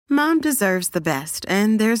Mom deserves the best,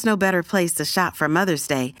 and there's no better place to shop for Mother's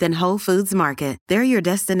Day than Whole Foods Market. They're your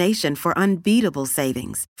destination for unbeatable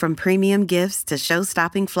savings, from premium gifts to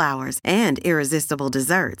show-stopping flowers and irresistible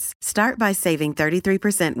desserts. Start by saving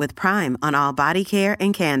 33% with Prime on all body care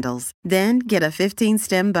and candles. Then get a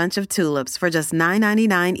 15-stem bunch of tulips for just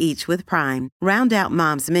 $9.99 each with Prime. Round out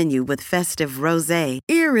Mom's menu with festive rosé,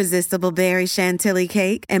 irresistible berry chantilly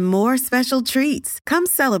cake, and more special treats. Come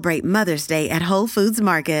celebrate Mother's Day at Whole Foods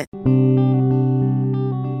Market.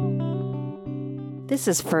 This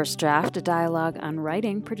is First Draft, a dialogue on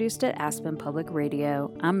writing produced at Aspen Public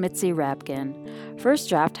Radio. I'm Mitzi Rapkin. First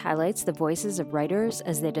Draft highlights the voices of writers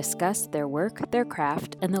as they discuss their work, their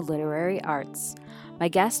craft, and the literary arts. My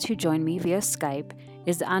guest who joined me via Skype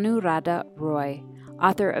is Anuradha Roy,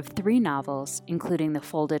 author of 3 novels, including The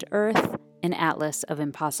Folded Earth, An Atlas of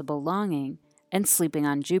Impossible Longing, and Sleeping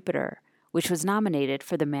on Jupiter, which was nominated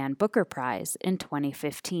for the Man Booker Prize in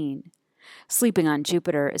 2015. Sleeping on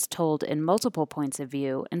Jupiter is told in multiple points of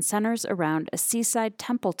view and centers around a seaside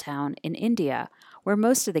temple town in India, where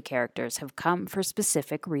most of the characters have come for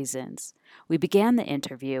specific reasons. We began the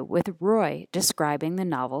interview with Roy describing the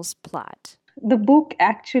novel's plot. The book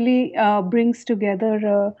actually brings together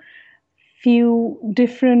a few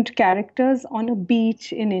different characters on a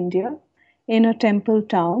beach in India, in a temple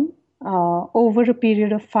town, over a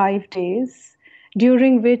period of 5 days,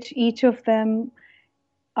 during which each of them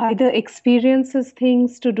either experiences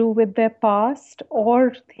things to do with their past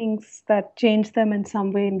or things that change them in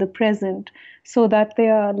some way in the present, so that they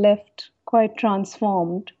are left quite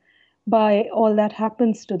transformed by all that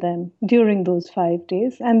happens to them during those 5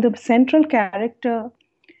 days. And the central character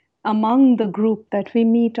among the group that we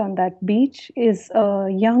meet on that beach is a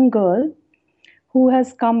young girl who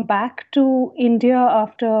has come back to India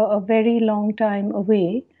after a very long time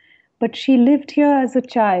away. But she lived here as a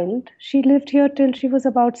child. She lived here till she was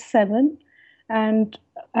about 7. And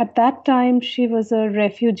at that time, she was a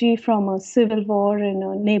refugee from a civil war in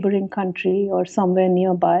a neighboring country or somewhere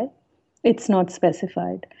nearby. It's not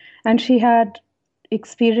specified. And she had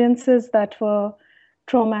experiences that were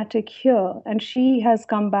traumatic here. And she has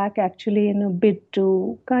come back actually in a bid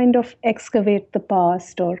to kind of excavate the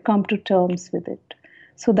past or come to terms with it.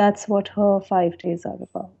 So that's what her 5 days are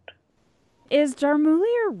about. Is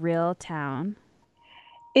Jarmuli a real town?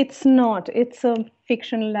 It's not. It's a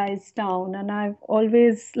fictionalized town. And I've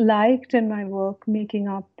always liked in my work making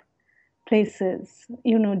up places.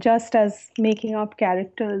 You know, just as making up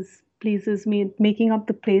characters pleases me, making up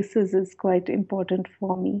the places is quite important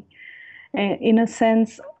for me. In a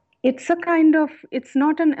sense, it's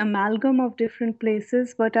not an amalgam of different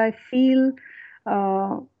places, but I feel,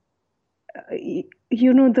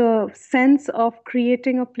 the sense of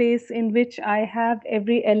creating a place in which I have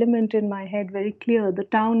every element in my head very clear. The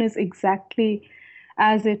town is exactly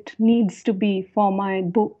as it needs to be for my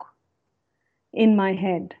book in my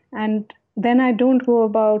head. And then I don't go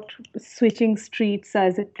about switching streets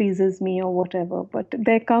as it pleases me or whatever. But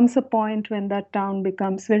there comes a point when that town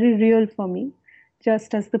becomes very real for me,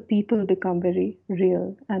 just as the people become very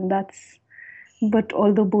real. But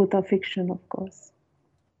although both are fiction, of course.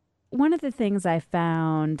 One of the things I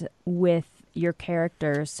found with your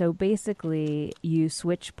characters, so basically you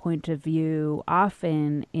switch point of view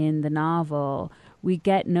often in the novel. We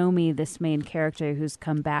get Nomi, this main character who's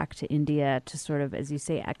come back to India to sort of, as you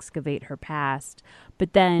say, excavate her past.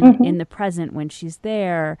 But then in the present, when she's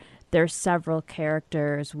there's several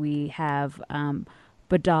characters. We have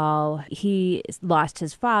Badal. He lost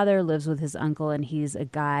his father, lives with his uncle, and he's a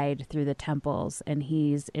guide through the temples. And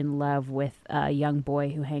he's in love with a young boy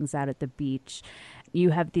who hangs out at the beach. You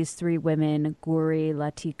have these 3 women, Guri,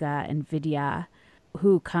 Latika, and Vidya,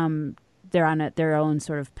 who come. They're on their own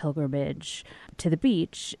sort of pilgrimage to the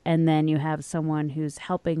beach. And then you have someone who's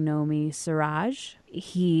helping Nomi, Suraj.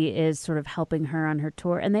 He is sort of helping her on her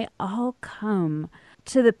tour. And they all come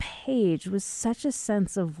to the page with such a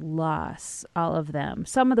sense of loss, all of them.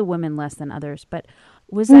 Some of the women less than others. But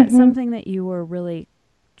was that something that you were really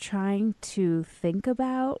trying to think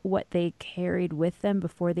about, what they carried with them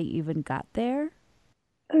before they even got there?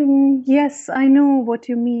 Yes, I know what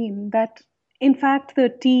you mean. That, in fact, the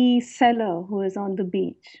tea seller who is on the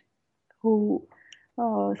beach, who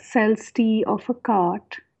sells tea off a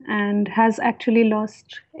cart and has actually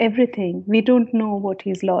lost everything. We don't know what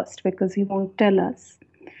he's lost because he won't tell us.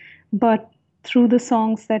 But through the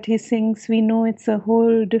songs that he sings, we know it's a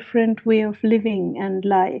whole different way of living and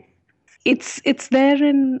life. It's there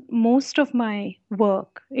in most of my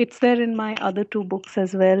work. It's there in my other 2 books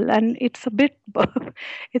as well, and it's a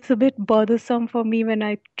bit bothersome for me when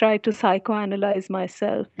I try to psychoanalyze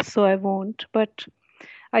myself. So I won't. But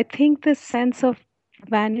I think this sense of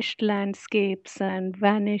vanished landscapes and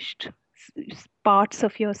vanished parts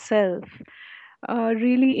of yourself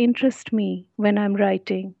really interest me when I'm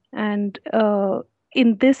writing. And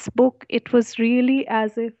in this book, it was really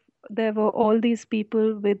as if there were all these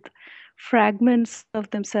people with fragments of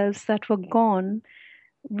themselves that were gone,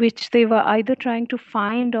 which they were either trying to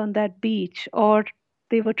find on that beach, or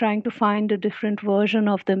they were trying to find a different version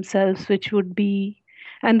of themselves, which would be,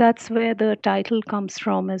 and that's where the title comes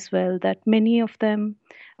from as well, that many of them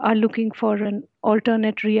are looking for an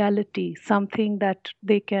alternate reality, something that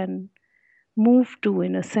they can move to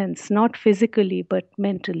in a sense, not physically, but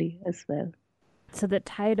mentally as well. So the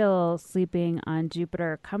title "Sleeping on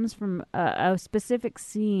Jupiter" comes from a specific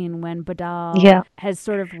scene when Badal Yeah. has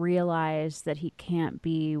sort of realized that he can't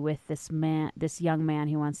be with this young man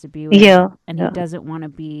he wants to be with, Yeah. and Yeah. he doesn't want to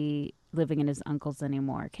be living in his uncle's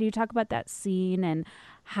anymore. Can you talk about that scene and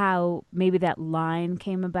how maybe that line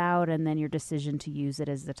came about, and then your decision to use it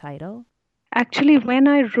as the title? Actually, when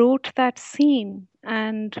I wrote that scene,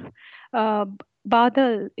 and uh,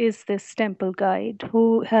 Badal is this temple guide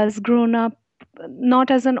who has grown up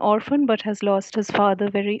not as an orphan, but has lost his father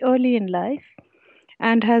very early in life,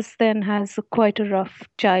 and has quite a rough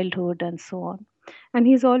childhood and so on. And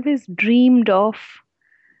he's always dreamed of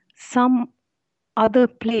some other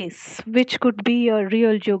place, which could be a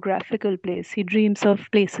real geographical place. He dreams of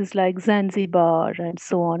places like Zanzibar and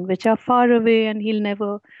so on, which are far away, and he'll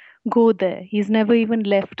never go there. He's never even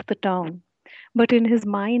left the town. But in his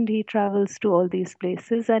mind, he travels to all these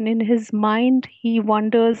places, and in his mind, he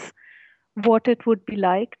wonders what it would be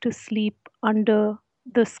like to sleep under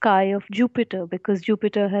the sky of Jupiter, because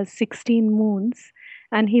Jupiter has 16 moons,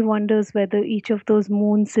 and he wonders whether each of those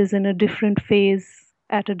moons is in a different phase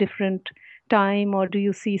at a different time, or do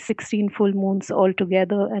you see 16 full moons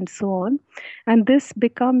altogether, and so on. And this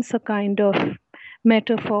becomes a kind of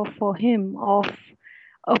metaphor for him of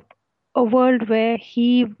a, a world where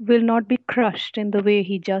he will not be crushed in the way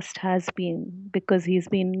he just has been, because he's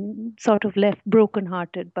been sort of left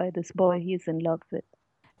brokenhearted by this boy he's in love with.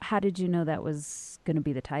 How did you know that was going to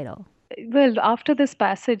be the title? Well, after this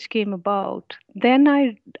passage came about, there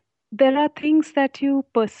are things that you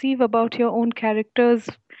perceive about your own characters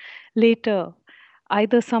later.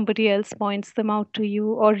 Either somebody else points them out to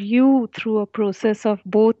you, or you, through a process of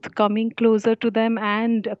both coming closer to them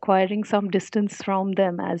and acquiring some distance from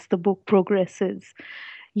them as the book progresses,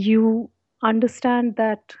 you understand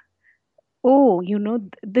that, oh,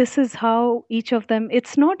 this is how each of them,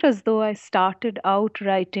 it's not as though I started out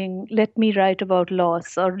writing, let me write about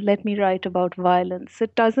loss or let me write about violence.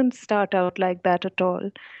 It doesn't start out like that at all,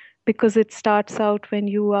 because it starts out when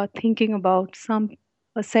you are thinking about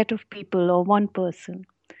a set of people or one person.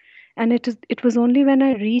 And it was only when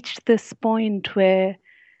I reached this point where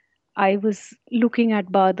I was looking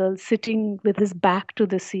at Badal sitting with his back to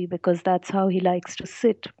the sea, because that's how he likes to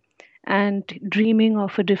sit, and dreaming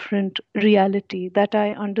of a different reality, that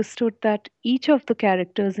I understood that each of the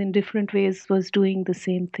characters in different ways was doing the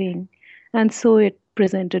same thing. And so it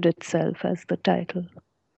presented itself as the title.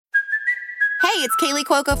 Hey, it's Kaylee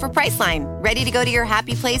Cuoco for Priceline. Ready to go to your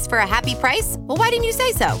happy place for a happy price? Well, why didn't you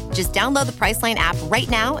say so? Just download the Priceline app right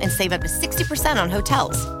now and save up to 60% on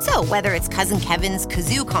hotels. So whether it's Cousin Kevin's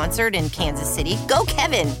Kazoo Concert in Kansas City, go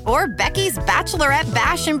Kevin, or Becky's Bachelorette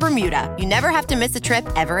Bash in Bermuda, you never have to miss a trip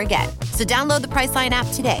ever again. So download the Priceline app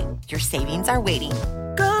today. Your savings are waiting.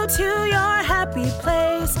 Go to your happy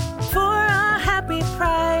place for a happy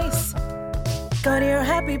price. Go to your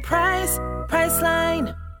happy price,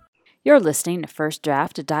 Priceline. You're listening to First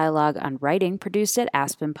Draft, a dialogue on writing produced at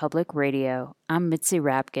Aspen Public Radio. I'm Mitzi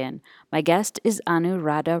Rapkin. My guest is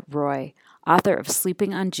Anuradha Roy, author of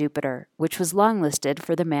Sleeping on Jupiter, which was longlisted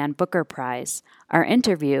for the Man Booker Prize. Our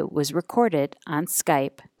interview was recorded on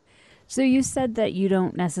Skype. So you said that you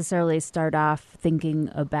don't necessarily start off thinking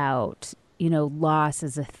about, loss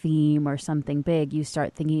as a theme or something big. You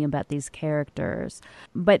start thinking about these characters.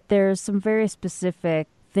 But there's some very specific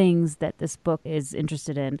things that this book is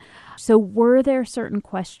interested in. So were there certain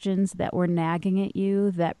questions that were nagging at you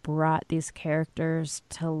that brought these characters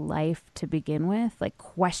to life to begin with? Like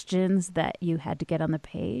questions that you had to get on the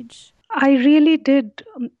page? I really did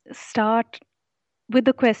start with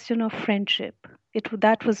the question of friendship.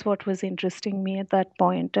 That was what was interesting me at that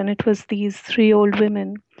point. And it was these three old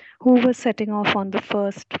women who were setting off on the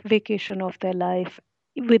first vacation of their life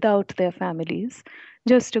without their families,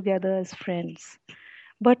 just together as friends.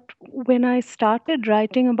 But when I started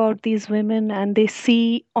writing about these women and they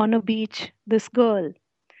see on a beach this girl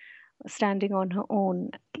standing on her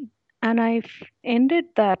own, and I ended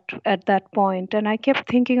that at that point, and I kept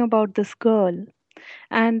thinking about this girl.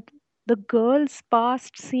 And the girl's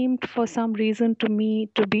past seemed for some reason to me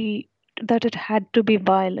to be that it had to be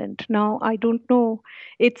violent. Now, I don't know.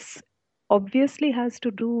 It's obviously has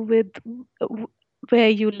to do with where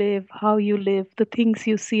you live, how you live, the things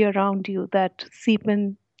you see around you that seep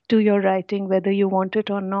into your writing, whether you want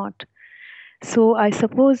it or not. So I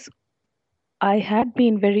suppose I had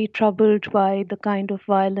been very troubled by the kind of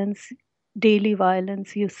violence, daily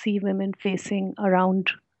violence you see women facing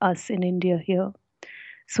around us in India here.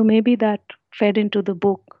 So maybe that fed into the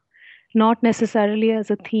book, not necessarily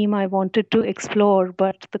as a theme I wanted to explore,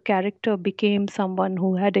 but the character became someone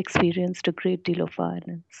who had experienced a great deal of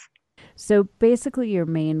violence. So basically, your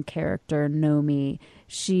main character, Nomi,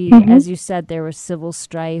 she, Mm-hmm. as you said, there was civil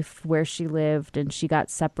strife where she lived and she got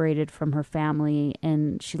separated from her family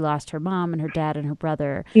and she lost her mom and her dad and her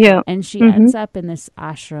brother. Yeah. And she Mm-hmm. ends up in this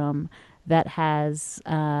ashram that has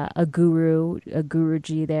a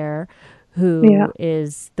Guruji there, Yeah. who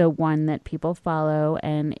is the one that people follow.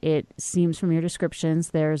 And it seems from your descriptions,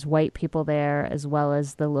 there's white people there as well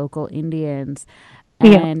as the local Indians.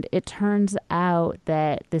 Yeah. And it turns out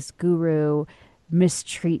that this guru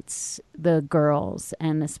mistreats the girls,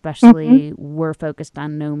 and especially we're focused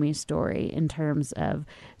on Nomi's story in terms of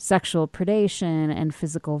sexual predation and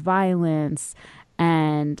physical violence.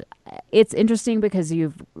 And it's interesting because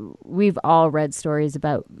we've all read stories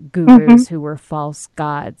about gurus who were false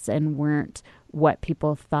gods and weren't what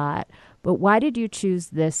people thought. But why did you choose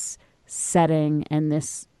this setting and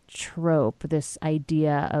this trope, this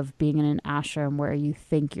idea of being in an ashram where you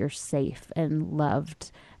think you're safe and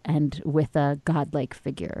loved and with a godlike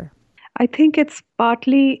figure? I think it's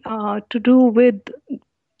partly to do with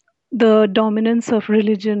the dominance of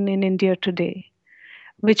religion in India today,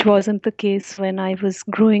 which wasn't the case when I was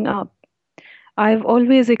growing up. I've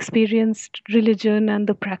always experienced religion and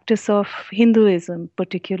the practice of Hinduism,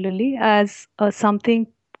 particularly, as something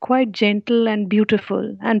quite gentle and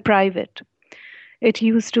beautiful and private. It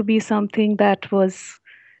used to be something that was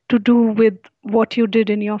to do with what you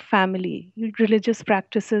did in your family. Religious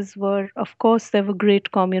practices were, of course, there were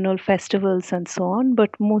great communal festivals and so on,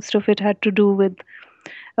 but most of it had to do with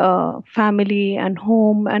family and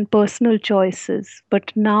home and personal choices.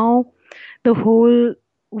 But now the whole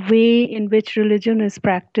way in which religion is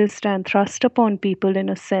practiced and thrust upon people, in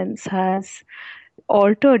a sense, has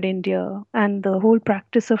altered India, and the whole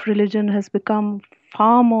practice of religion has become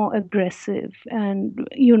far more aggressive and,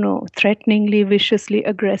 threateningly, viciously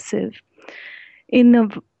aggressive in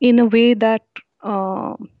a way that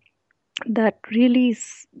uh, that really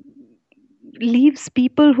leaves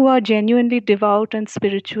people who are genuinely devout and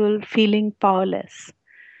spiritual feeling powerless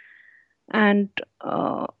and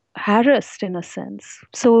harassed in a sense.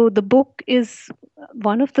 So the book is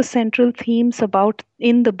one of the central themes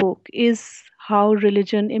in the book is how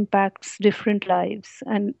religion impacts different lives.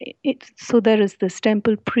 And so there is this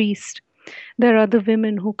temple priest. There are the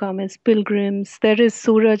women who come as pilgrims. There is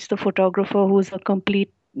Suraj, the photographer, who's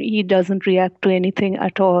he doesn't react to anything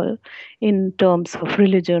at all in terms of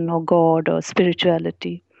religion or God or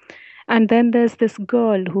spirituality. And then there's this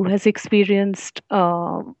girl who has experienced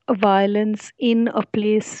violence in a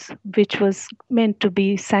place which was meant to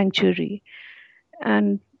be sanctuary.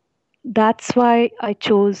 And that's why I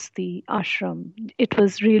chose the ashram. It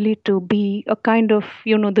was really to be a kind of,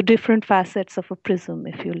 the different facets of a prism,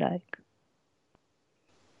 if you like.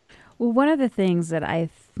 Well, one of the things that I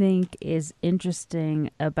think is interesting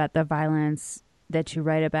about the violence that you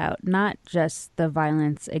write about, not just the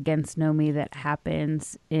violence against Nomi that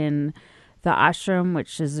happens in the ashram,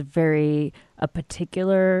 which is a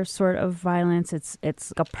particular sort of violence. It's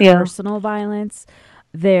a personal violence.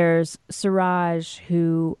 There's Suraj,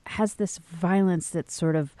 who has this violence that's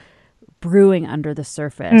sort of brewing under the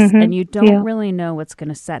surface, and you don't really know what's going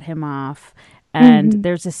to set him off. And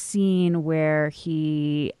there's a scene where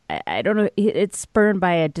I don't know, it's spurred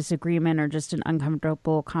by a disagreement or just an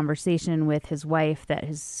uncomfortable conversation with his wife that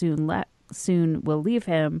soon will leave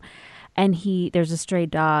him. And there's a stray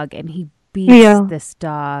dog, and he beats this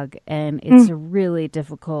dog, and it's really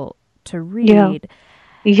difficult to read.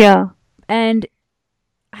 Yeah. And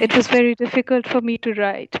it was very difficult for me to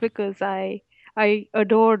write because I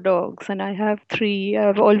adore dogs, and I have 3.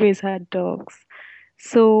 I've always had dogs.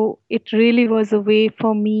 So it really was a way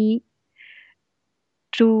for me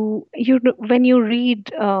to, when you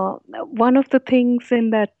read one of the things in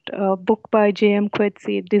that book by J.M.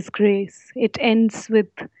 Coetzee, Disgrace, it ends with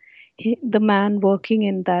the man working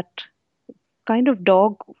in that kind of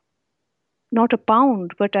dog, not a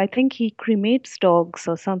pound, but I think he cremates dogs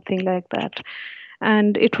or something like that.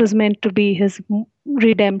 And it was meant to be his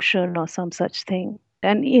redemption or some such thing.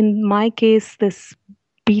 And in my case, this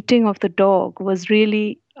beating of the dog was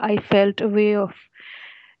really I felt a way of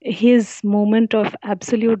his moment of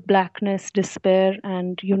absolute blackness, despair,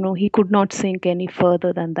 and he could not sink any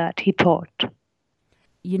further than that, he thought.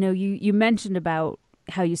 You mentioned about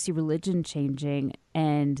how you see religion changing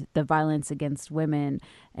and the violence against women.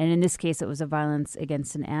 And in this case, it was a violence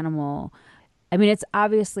against an animal. I mean, it's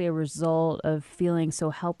obviously a result of feeling so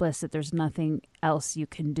helpless that there's nothing else you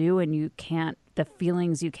can do, and the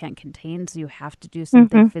feelings you can't contain, so you have to do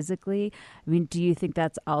something physically. I mean, do you think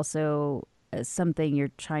that's also something you're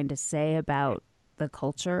trying to say about the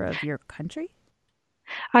culture of your country?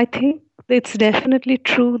 I think it's definitely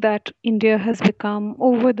true that India has become,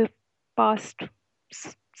 over the past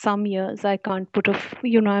some years, I can't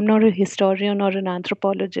I'm not a historian or an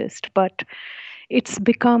anthropologist, but it's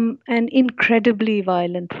become an incredibly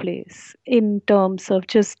violent place in terms of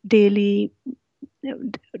just daily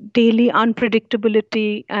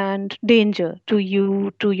unpredictability and danger to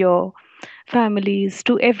you, to your families,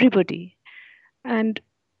 to everybody. And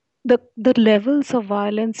the levels of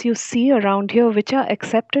violence you see around here, which are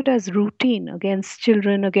accepted as routine against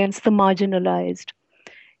children, against the marginalized,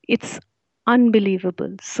 it's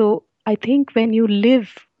unbelievable. So I think when you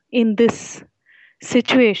live in this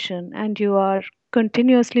situation and you are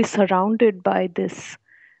continuously surrounded by this,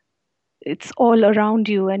 it's all around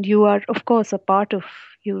you, and you are, of course, a part of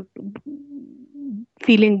you,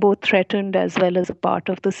 feeling both threatened as well as a part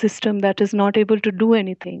of the system that is not able to do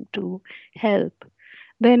anything to help,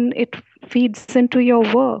 then it feeds into your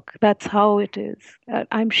work. That's how it is.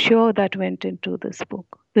 I'm sure that went into this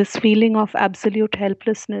book. This feeling of absolute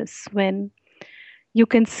helplessness when you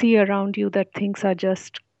can see around you that things are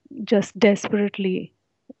just desperately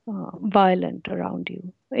violent around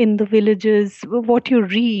you. In the villages, what you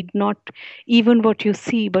read, not even what you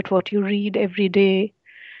see, but what you read every day,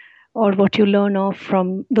 or what you learn of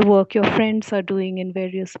from the work your friends are doing in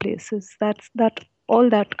various places. That all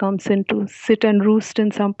that comes into sit and roost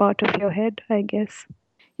in some part of your head, I guess.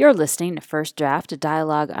 You're listening to First Draft, a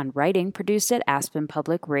dialogue on writing produced at Aspen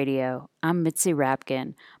Public Radio. I'm Mitzi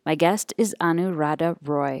Rapkin. My guest is Anuradha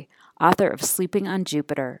Roy, author of Sleeping on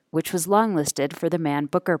Jupiter, which was longlisted for the Man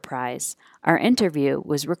Booker Prize. Our interview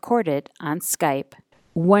was recorded on Skype.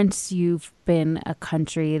 Once you've been a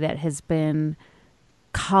country that has been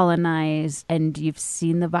colonized and you've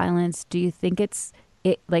seen the violence, do you think it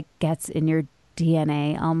gets in your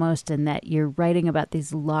DNA almost, and that you're writing about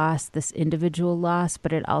this individual loss,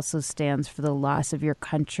 but it also stands for the loss of your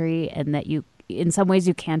country, and that you, in some ways,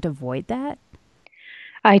 you can't avoid that?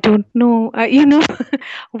 I don't know.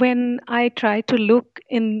 When I try to look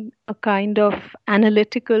in a kind of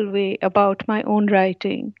analytical way about my own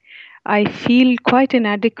writing, I feel quite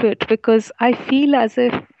inadequate, because I feel as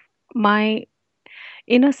if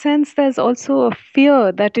in a sense, there's also a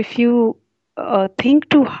fear that if you think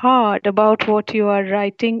too hard about what you are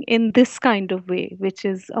writing in this kind of way, which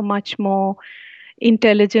is a much more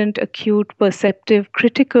intelligent, acute, perceptive,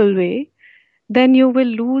 critical way, then you will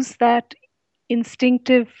lose that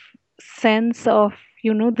instinctive sense of,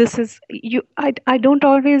 this is you. I don't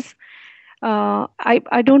always.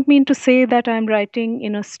 I don't mean to say that I'm writing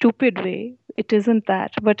in a stupid way. It isn't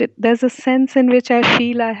that, but there's a sense in which I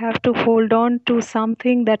feel I have to hold on to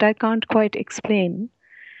something that I can't quite explain.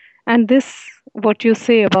 And this, what you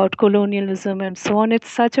say about colonialism and so on,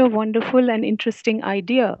 it's such a wonderful and interesting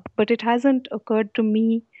idea, but it hasn't occurred to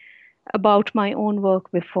me about my own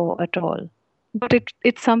work before at all. But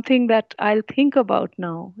it's something that I'll think about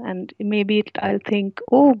now, and maybe I'll think,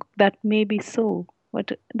 oh, that may be so,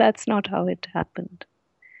 but that's not how it happened.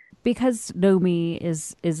 Because Nomi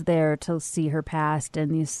is there to see her past,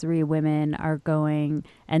 and these three women are going,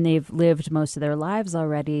 and they've lived most of their lives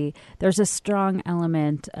already, there's a strong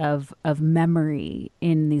element of memory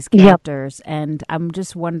in these characters. Yep. And I'm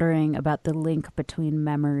just wondering about the link between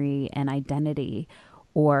memory and identity,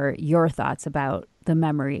 or your thoughts about the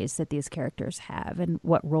memories that these characters have and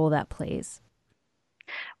what role that plays.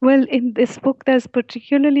 Well, in this book, there's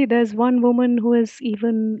one woman who is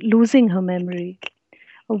even losing her memory.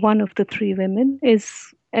 One of the three women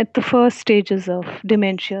is at the first stages of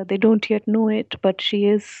dementia. They don't yet know it, but she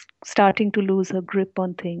is starting to lose her grip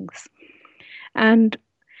on things. And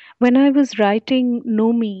when I was writing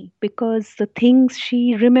Nomi, because the things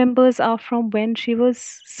she remembers are from when she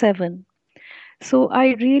was 7, so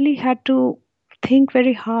I really had to think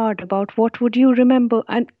very hard about what would you remember.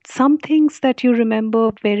 And some things that you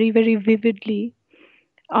remember very, very vividly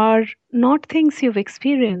are not things you've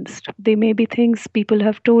experienced. They may be things people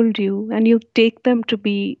have told you, and you take them to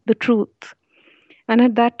be the truth. And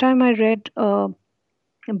at that time, I read a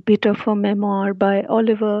bit of a memoir by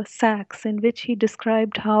Oliver Sacks, in which he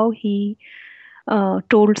described how he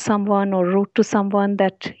told someone or wrote to someone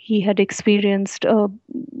that he had experienced a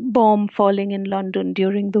bomb falling in London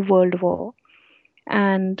during the World War.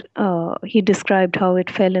 And he described how it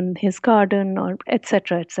fell in his garden, or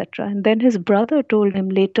etc., etc. And then his brother told him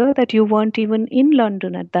later that you weren't even in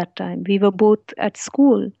London at that time. We were both at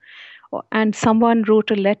school, and someone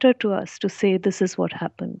wrote a letter to us to say this is what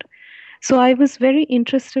happened. So I was very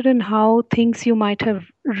interested in how things you might have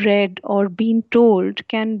read or been told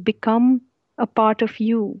can become a part of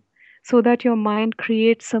you, so that your mind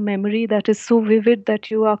creates a memory that is so vivid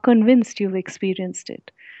that you are convinced you've experienced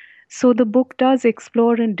it. So the book does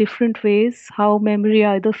explore in different ways how memory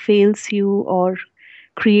either fails you or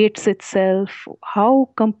creates itself, how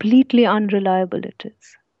completely unreliable it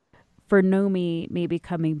is. For Nomi, maybe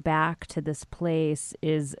coming back to this place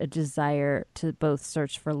is a desire to both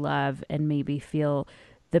search for love and maybe feel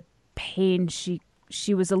the pain she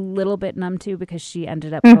was a little bit numb to, because she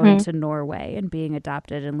ended up going to Norway and being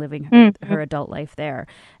adopted and living her adult life there.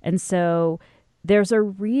 And so there's a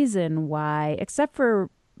reason why, except for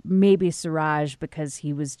maybe Suraj, because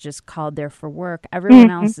he was just called there for work, everyone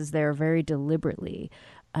else is there very deliberately.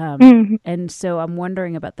 And so I'm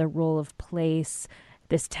wondering about the role of place,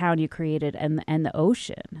 this town you created, and the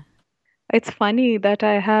ocean. It's funny that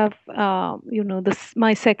I have,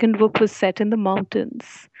 my second book was set in the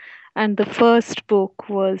mountains, and the first book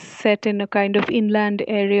was set in a kind of inland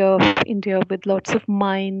area of India with lots of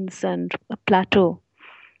mines and a plateau.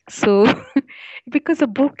 So, because a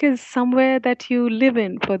book is somewhere that you live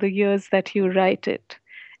in for the years that you write it,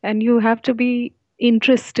 and you have to be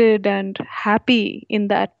interested and happy in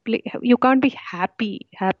that place. You can't be happy.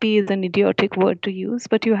 Happy is an idiotic word to use,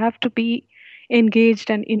 but you have to be engaged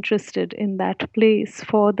and interested in that place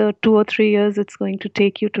for the 2 or 3 years it's going to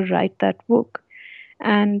take you to write that book.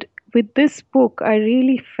 And with this book, I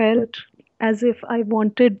really felt as if I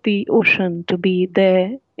wanted the ocean to be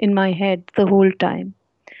there in my head the whole time.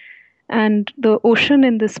 And the ocean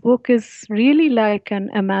in this book is really like an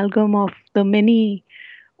amalgam of the many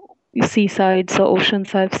seasides or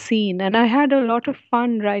oceans I've seen. And I had a lot of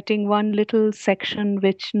fun writing one little section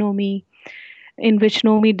in which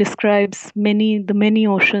Nomi describes the many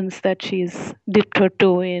oceans that she's dipped her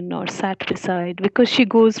toe in or sat beside, because she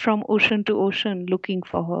goes from ocean to ocean looking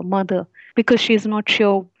for her mother, because she's not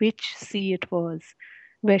sure which sea it was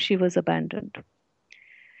where she was abandoned.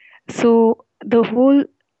 So the whole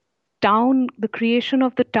town, the creation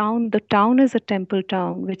of the town is a temple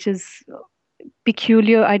town, which is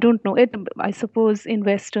peculiar. I don't know it. I suppose in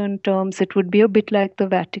Western terms, it would be a bit like the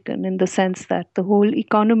Vatican, in the sense that the whole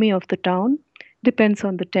economy of the town depends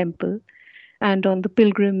on the temple and on the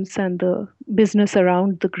pilgrims and the business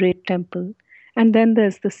around the great temple. And then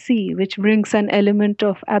there's the sea, which brings an element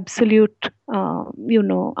of absolute,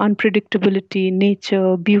 unpredictability,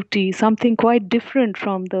 nature, beauty, something quite different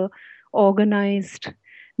from the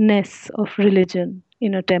organizedness of religion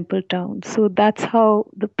in a temple town. So that's how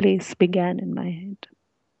the place began in my head.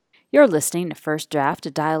 You're listening to First Draft,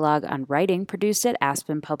 a dialogue on writing produced at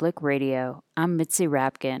Aspen Public Radio. I'm Mitzi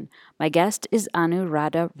Rapkin. My guest is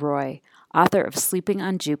Anuradha Roy, author of Sleeping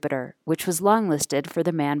on Jupiter, which was longlisted for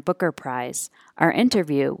the Man Booker Prize. Our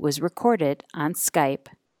interview was recorded on Skype.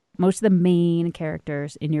 Most of the main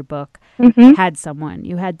characters in your book had someone.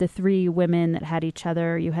 You had the 3 women that had each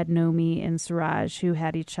other. You had Nomi and Suraj, who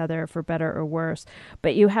had each other for better or worse.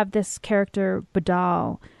 But you have this character,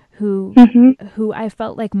 Badal, who I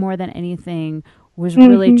felt like more than anything was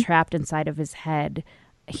really trapped inside of his head.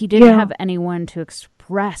 He didn't have anyone to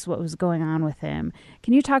express what was going on with him.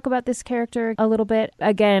 Can you talk about this character a little bit?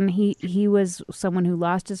 Again, he was someone who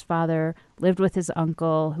lost his father, lived with his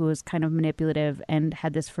uncle, who was kind of manipulative, and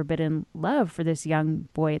had this forbidden love for this young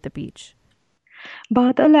boy at the beach.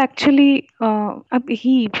 Badal actually,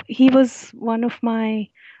 he was one of my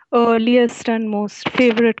earliest and most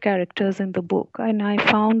favorite characters in the book, and I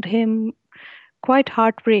found him quite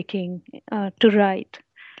heartbreaking to write,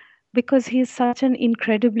 because he's such an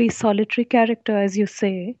incredibly solitary character, as you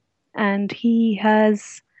say, and he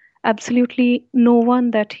has absolutely no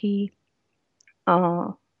one that he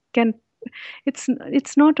can.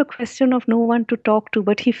 It's not a question of no one to talk to,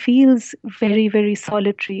 but he feels very, very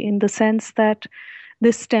solitary, in the sense that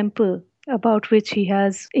this temple, about which he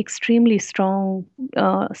has extremely strong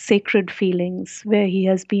sacred feelings, where he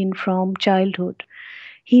has been from childhood,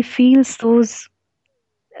 he feels those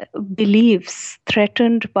beliefs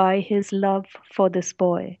threatened by his love for this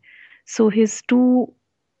boy. So his 2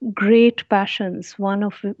 great passions,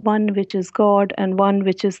 one which is God and one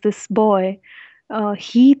which is this boy,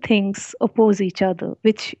 he thinks oppose each other,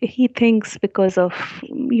 which he thinks because of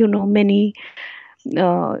many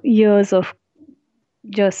years of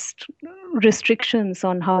just restrictions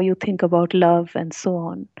on how you think about love and so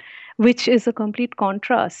on, which is a complete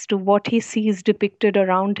contrast to what he sees depicted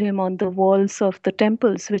around him on the walls of the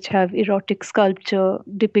temples, which have erotic sculpture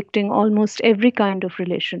depicting almost every kind of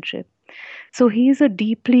relationship. So he's a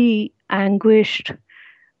deeply anguished,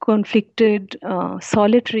 conflicted,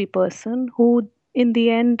 solitary person who, in the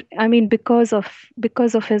end, I mean, because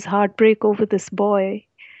of his heartbreak over this boy,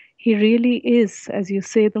 he really is, as you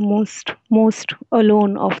say, the most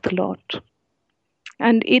alone of the lot.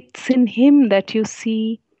 And it's in him that you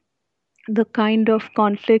see the kind of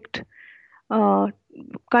conflict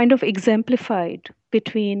kind of exemplified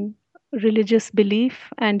between religious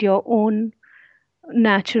belief and your own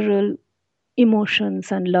natural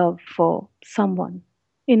emotions and love for someone.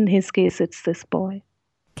 In his case, it's this boy.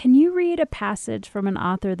 Can you read a passage from an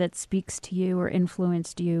author that speaks to you or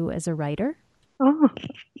influenced you as a writer?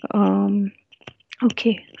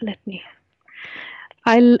 Okay, let me.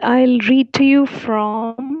 I'll read to you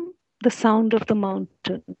from The Sound of the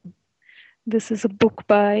Mountain. This is a book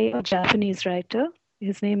by a Japanese writer.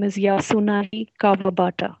 His name is Yasunari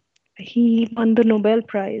Kawabata. He won the Nobel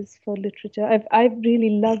Prize for Literature. I really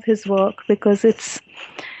love his work because it's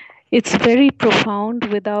very profound.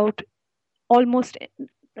 Without almost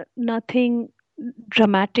nothing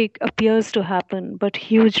dramatic appears to happen, but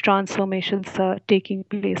huge transformations are taking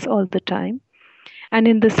place all the time. And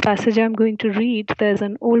in this passage I'm going to read, there's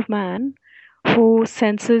an old man who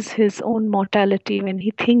senses his own mortality when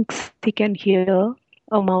he thinks he can hear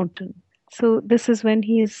a mountain. So this is when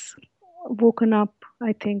he's woken up,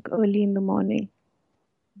 I think, early in the morning.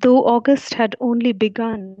 Though August had only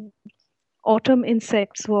begun, autumn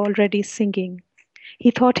insects were already singing. He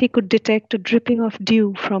thought he could detect a dripping of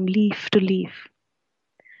dew from leaf to leaf.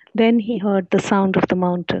 Then he heard the sound of the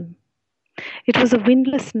mountain. It was a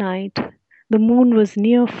windless night. The moon was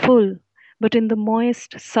near full, but in the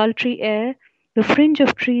moist, sultry air, the fringe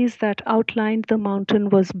of trees that outlined the mountain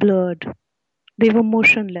was blurred. They were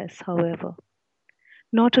motionless, however.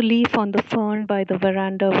 Not a leaf on the fern by the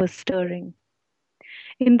veranda was stirring.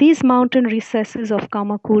 In these mountain recesses of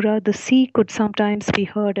Kamakura, the sea could sometimes be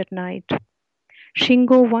heard at night.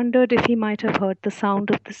 Shingo wondered if he might have heard the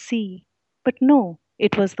sound of the sea, but no,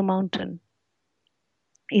 it was the mountain.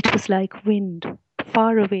 It was like wind,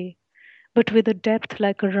 far away, but with a depth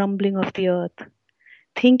like a rumbling of the earth.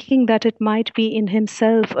 Thinking that it might be in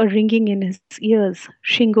himself a ringing in his ears,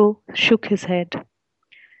 Shingo shook his head.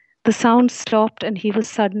 The sound stopped and he was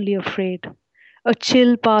suddenly afraid. A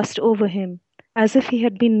chill passed over him, as if he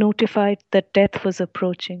had been notified that death was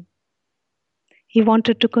approaching. He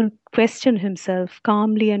wanted to question himself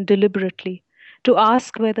calmly and deliberately, to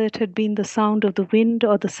ask whether it had been the sound of the wind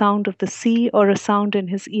or the sound of the sea or a sound in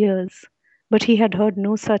his ears. But he had heard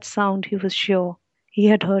no such sound, he was sure. He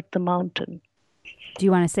had heard the mountain. Do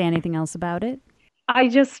you want to say anything else about it? I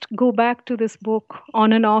just go back to this book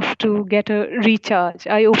on and off to get a recharge.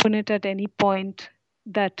 I open it at any point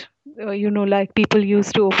that, like people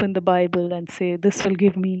used to open the Bible and say, this will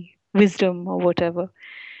give me wisdom or whatever.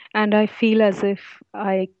 And I feel as if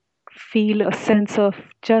I feel a sense of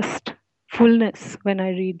just fullness when I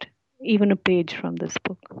read even a page from this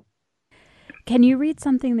book. Can you read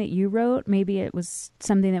something that you wrote? Maybe it was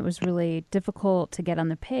something that was really difficult to get on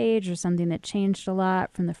the page, or something that changed a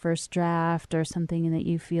lot from the first draft, or something that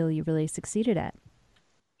you feel you really succeeded at.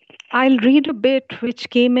 I'll read a bit which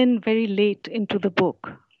came in very late into the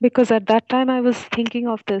book, because at that time I was thinking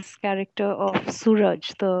of this character of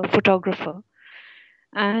Suraj, the photographer.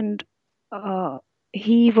 And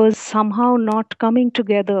he was somehow not coming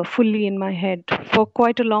together fully in my head. For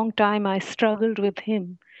quite a long time, I struggled with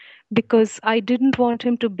him because I didn't want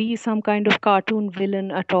him to be some kind of cartoon villain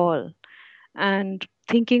at all. And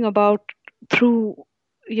thinking about through,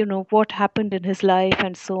 what happened in his life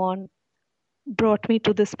and so on, brought me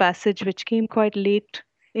to this passage, which came quite late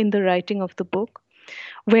in the writing of the book,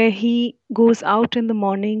 where he goes out in the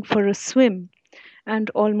morning for a swim and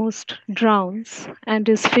almost drowns and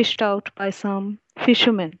is fished out by some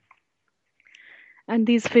fishermen. And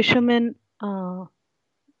these fishermen, I'll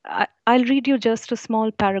read you just a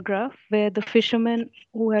small paragraph where the fishermen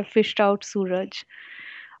who have fished out Suraj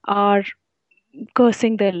are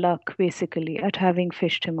cursing their luck, basically, at having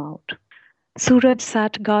fished him out. Suraj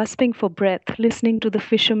sat gasping for breath, listening to the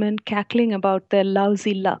fishermen cackling about their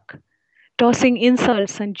lousy luck, tossing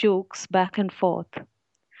insults and jokes back and forth.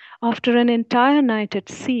 After an entire night at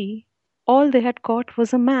sea, all they had caught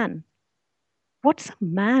was a man. What's a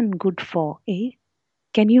man good for, eh?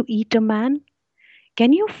 Can you eat a man?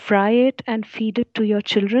 Can you fry it and feed it to your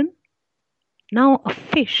children? Now a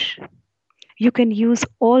fish. You can use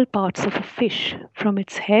all parts of a fish, from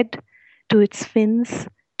its head to its fins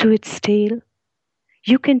to its tail.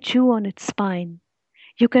 You can chew on its spine.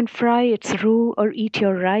 You can fry its roe or eat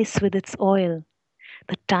your rice with its oil.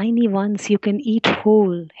 The tiny ones you can eat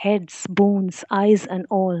whole, heads, bones, eyes, and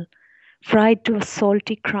all, fried to a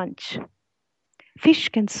salty crunch. Fish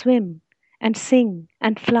can swim and sing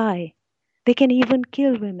and fly. They can even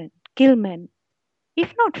kill women, kill men.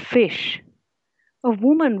 If not fish, a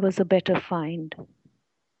woman was a better find.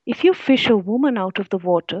 If you fish a woman out of the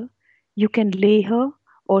water, you can lay her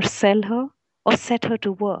or sell her or set her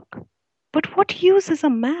to work. But what use is a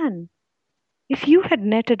man? If you had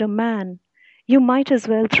netted a man, you might as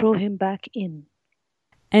well throw him back in.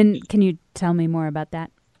 And can you tell me more about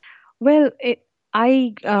that? Well,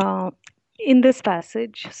 in this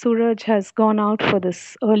passage, Suraj has gone out for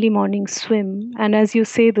this early morning swim, and as you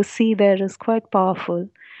say, the sea there is quite powerful.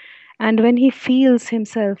 And when he feels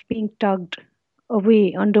himself being tugged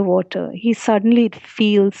away underwater, he suddenly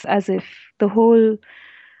feels as if the whole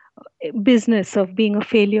business of being a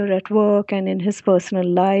failure at work and in his personal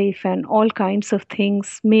life and all kinds of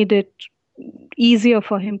things made it easier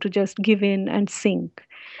for him to just give in and sink.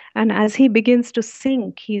 And as he begins to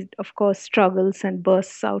sink, he, of course, struggles and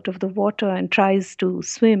bursts out of the water and tries to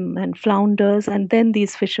swim and flounders. And then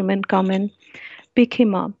these fishermen come and pick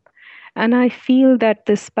him up. And I feel that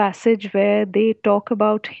this passage where they talk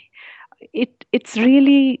about it, it's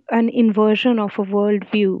really an inversion of a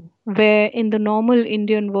worldview where in the normal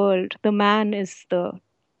Indian world, the man is the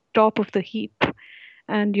top of the heap.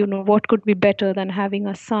 And, what could be better than having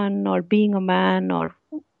a son or being a man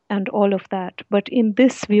and all of that. But in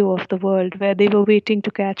this view of the world where they were waiting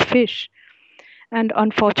to catch fish, and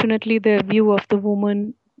unfortunately their view of the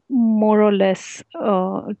woman more or less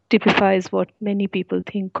typifies what many people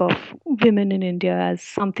think of women in India as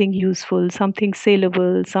something useful, something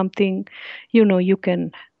saleable, something, you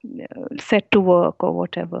can set to work or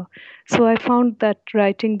whatever. So I found that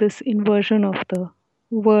writing this inversion of the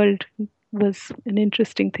world was an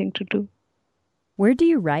interesting thing to do. Where do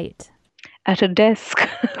you write? At a desk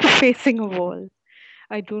facing a wall.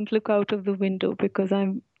 I don't look out of the window because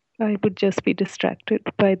I would just be distracted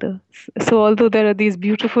by so although there are these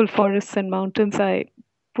beautiful forests and mountains, I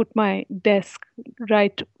put my desk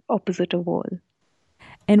right opposite a wall.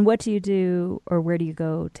 And what do you do, or where do you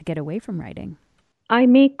go to get away from writing? I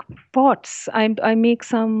make pots. I make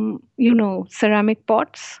some, ceramic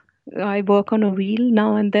pots. I work on a wheel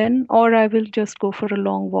now and then, or I will just go for a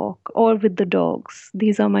long walk, or with the dogs.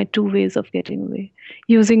 These are my two ways of getting away.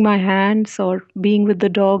 Using my hands or being with the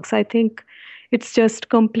dogs, I think it's just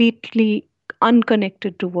completely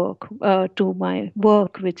unconnected to work, to my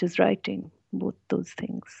work, which is writing, both those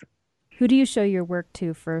things. Who do you show your work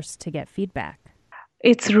to first to get feedback?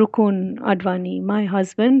 It's Rukun Advani, my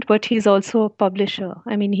husband, but he's also a publisher.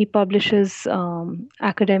 I mean, he publishes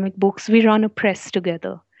academic books. We run a press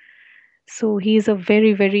together. So he's a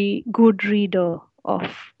very, very good reader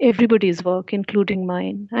of everybody's work, including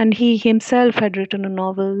mine. And he himself had written a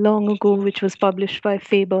novel long ago, which was published by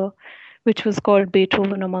Faber, which was called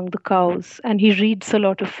Beethoven Among the Cows. And he reads a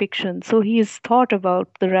lot of fiction. So he has thought about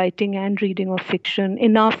the writing and reading of fiction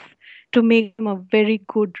enough to make him a very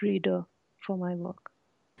good reader for my work.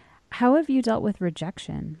 How have you dealt with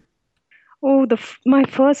rejection? Oh, my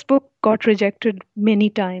first book got rejected many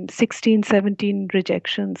times, 16, 17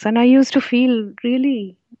 rejections. And I used to feel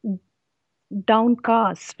really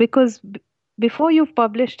downcast because before you've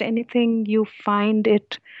published anything, you find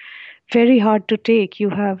it very hard to take. You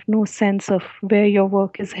have no sense of where your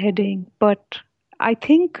work is heading. But I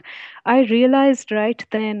think I realized right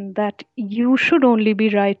then that you should only be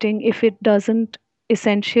writing if it doesn't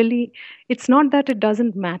essentially, it's not that it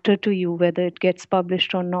doesn't matter to you whether it gets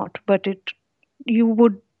published or not, but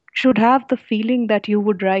you should have the feeling that you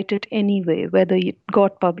would write it anyway, whether it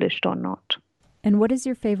got published or not. And what is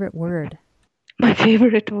your favorite word? My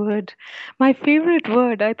favorite word,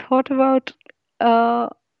 I thought about,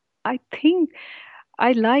 I think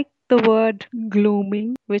I like the word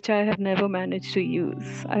gloaming, which I have never managed to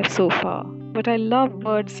use so far. But I love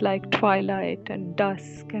words like twilight and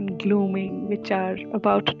dusk and gloaming, which are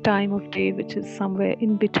about a time of day which is somewhere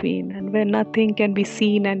in between and where nothing can be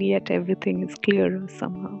seen and yet everything is clearer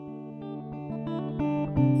somehow.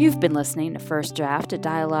 You've been listening to First Draft, a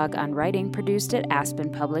dialogue on writing produced at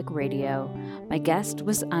Aspen Public Radio. My guest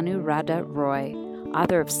was Anuradha Roy,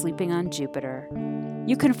 author of Sleeping on Jupiter.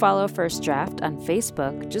 You can follow First Draft on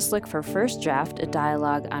Facebook. Just look for First Draft, a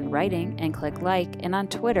dialogue on writing, and click like, and on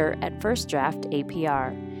Twitter at First Draft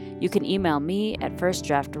APR. You can email me at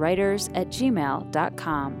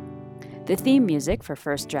firstdraftwriters@gmail.com. The theme music for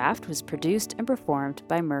First Draft was produced and performed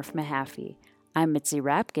by Murph Mahaffey. I'm Mitzi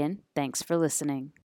Rapkin. Thanks for listening.